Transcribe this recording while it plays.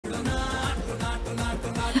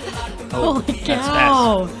Oh, Holy that's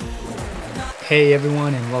cow! fast. Hey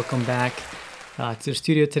everyone, and welcome back to the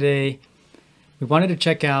studio today. We wanted to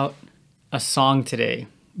check out a song today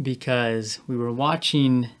because we were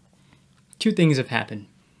watching. Two things have happened.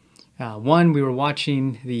 One, we were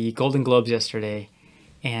watching the Golden Globes yesterday,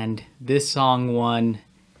 and this song won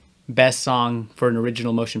Best Song for an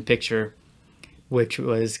Original Motion Picture, which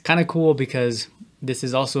was kind of cool because this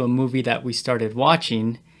is also a movie that we started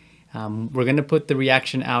watching. We're going to put the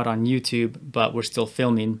reaction out on YouTube, but we're still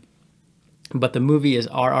filming. But the movie is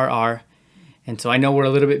RRR, and so I know we're a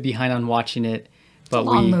little bit behind on watching it. But It's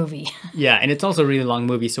a long movie. Yeah, and it's also a really long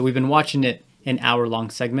movie, so we've been watching it in hour-long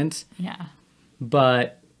segments. Yeah.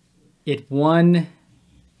 But it won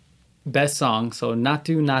Best Song, so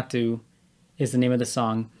Naatu Naatu is the name of the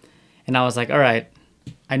song. And I was like, all right,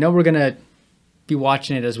 I know we're going to be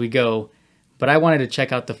watching it as we go, but I wanted to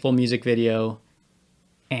check out the full music video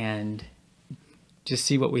and just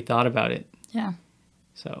see what we thought about it. Yeah.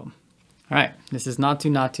 So, all right, this is Naatu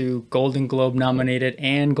Naatu, Golden Globe nominated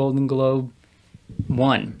and Golden Globe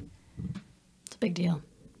won. It's a big deal.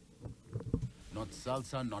 Not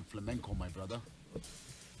salsa, not flamenco, my brother.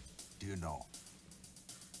 Do you know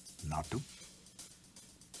Naatu?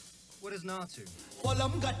 What is Naatu?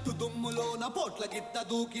 పొలం గట్టు దుమ్ములోన పోట్ల గిట్ట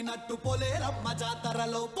దూకినట్టు పొలేరమ్మ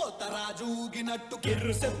జాతరలో పోతరాజూగినట్టు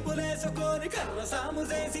కిర్రు సెప్పులేసుకొని కర్ర సాము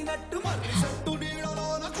చేసినట్టు మర్రి సట్టు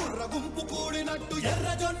నీడలోన కుర్ర గుంపు కూడినట్టు ఎర్ర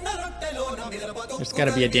జొన్న రొట్టెలోన మిరపతో There's got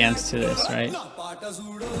to be a dance to this, right? నా పాట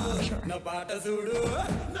చూడు నా పాట చూడు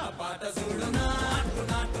నా పాట చూడు నాటు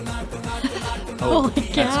నాటు నాటు నాటు నాటు Holy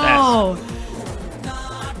that's cow!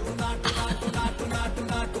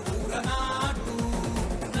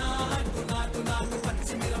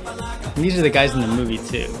 These are the guys in the movie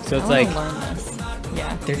too. So it's I like want to learn this.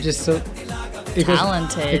 Yeah. they're just so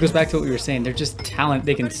Talented. It goes back to what we were saying. They're just talent.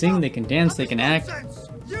 They can sing, they can dance, they can act.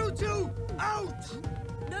 You two, out!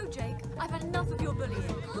 No, Jake, I've had enough of your bullying.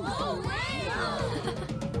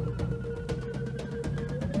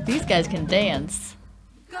 These guys can dance.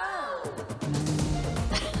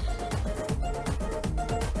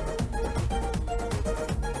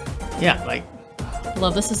 Yeah, like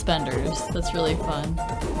Love the suspenders. That's really fun.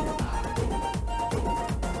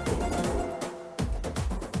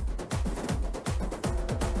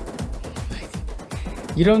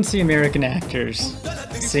 you don't see American actors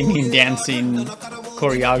singing, dancing,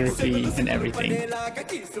 choreography, and everything. Kind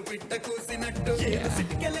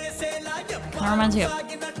of reminds me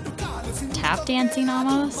of tap dancing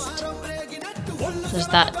almost. There's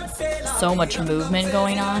that so much movement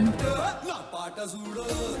going on.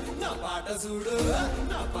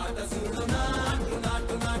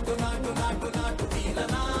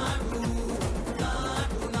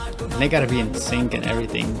 And they gotta be in sync and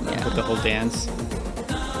everything with the whole dance.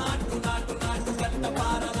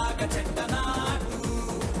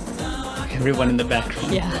 Everyone in the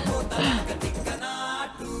background. Yeah.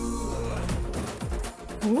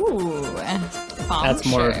 Ooh. That's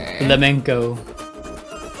more sure. flamenco.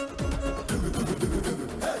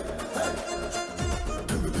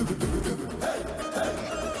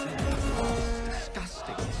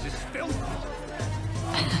 Disgusting. This is filthy.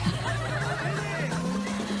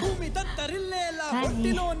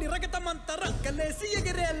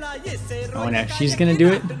 Oh, now she's gonna do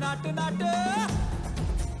it.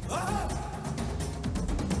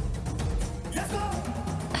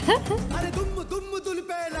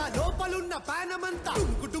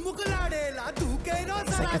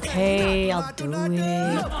 It's like, okay, I'll do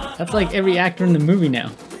it. That's like every actor in the movie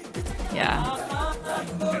now. Yeah.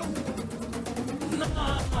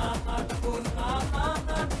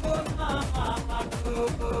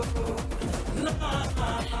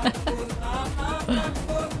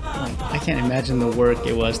 I can't imagine the work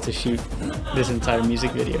it was to shoot this entire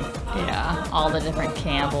music video. Yeah. All the different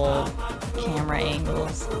camera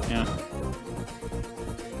angles. Yeah.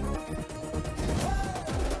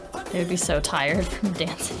 They would be so tired from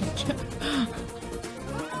dancing.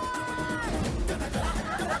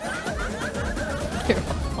 They're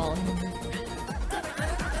all falling over.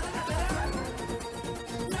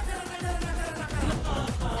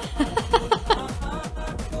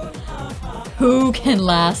 Who can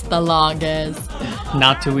last the longest?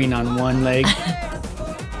 Not to win on one leg.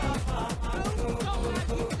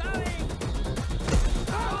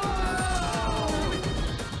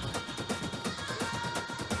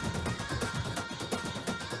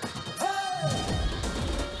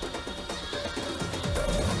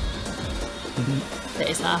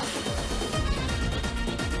 Face off.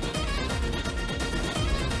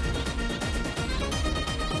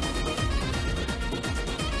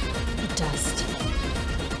 Dust.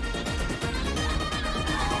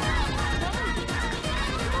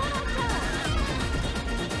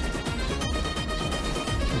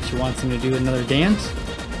 She wants him to do another dance.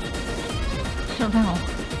 I don't know.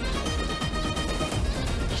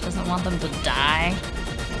 She doesn't want them to die.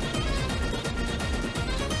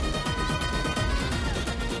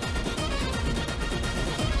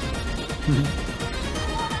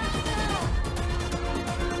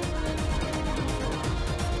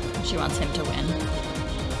 She wants him to win.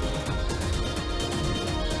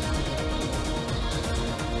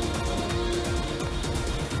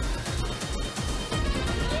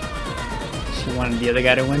 She wanted the other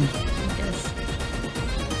guy to win. Yes.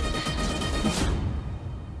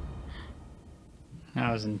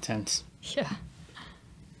 That was intense. Yeah.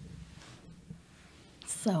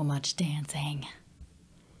 So much dancing.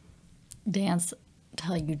 Dance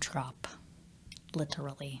till you drop.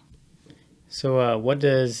 Literally. So what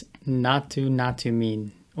does Naatu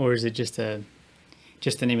mean? Or is it just the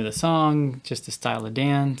name of the song, just the style of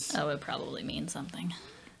dance? That would probably mean something.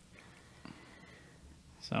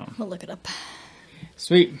 So We'll look it up.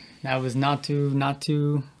 sweet. That was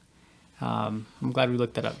Naatu. I'm glad we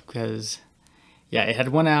looked that up because, yeah, it had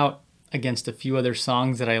won out against a few other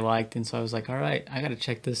songs that I liked, and so I was like, all right, I got to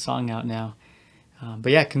check this song out now.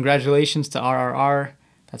 But yeah, congratulations to RRR.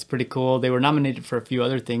 That's pretty cool. They were nominated for a few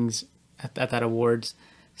other things at that awards,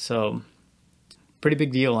 so pretty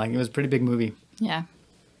big deal. Like, it was a pretty big movie. Yeah.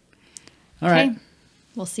 All right.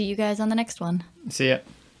 We'll see you guys on the next one. See ya.